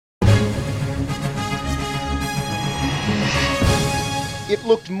It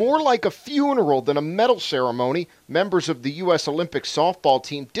looked more like a funeral than a medal ceremony. Members of the U.S. Olympic softball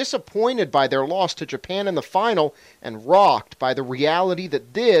team disappointed by their loss to Japan in the final and rocked by the reality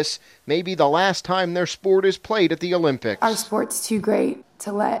that this may be the last time their sport is played at the Olympics. Our sport's too great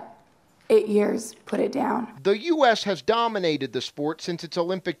to let 8 years put it down. The U.S. has dominated the sport since its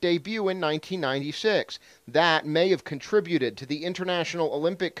Olympic debut in 1996. That may have contributed to the International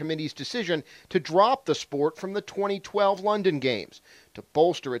Olympic Committee's decision to drop the sport from the 2012 London Games. To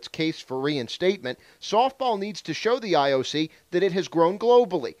bolster its case for reinstatement, softball needs to show the IOC that it has grown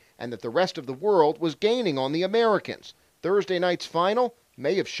globally and that the rest of the world was gaining on the Americans. Thursday night's final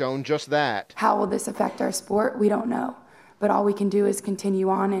may have shown just that. How will this affect our sport? We don't know. But all we can do is continue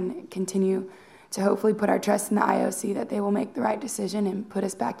on and continue to hopefully put our trust in the IOC that they will make the right decision and put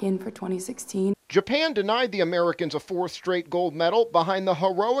us back in for 2016. Japan denied the Americans a fourth straight gold medal behind the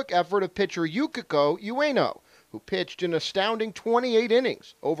heroic effort of pitcher Yukiko Ueno, who pitched an astounding 28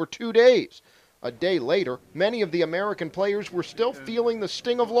 innings over 2 days. A day later, many of the American players were still feeling the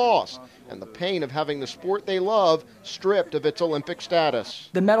sting of loss and the pain of having the sport they love stripped of its Olympic status.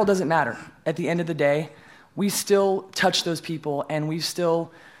 The medal doesn't matter. At the end of the day, we still touch those people, and we've still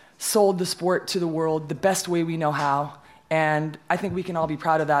sold the sport to the world the best way we know how, and I think we can all be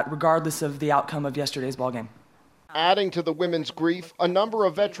proud of that regardless of the outcome of yesterday's ballgame. Adding to the women's grief, a number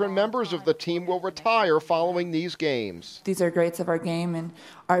of veteran members of the team will retire following these games. These are greats of our game and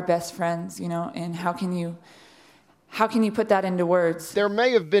our best friends, and how can you put that into words? There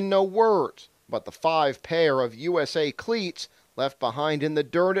may have been no words, but the 5 pair of USA cleats left behind in the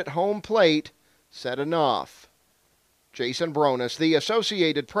dirt at home plate said enough. Jason Bronis, The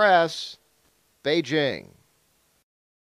Associated Press, Beijing.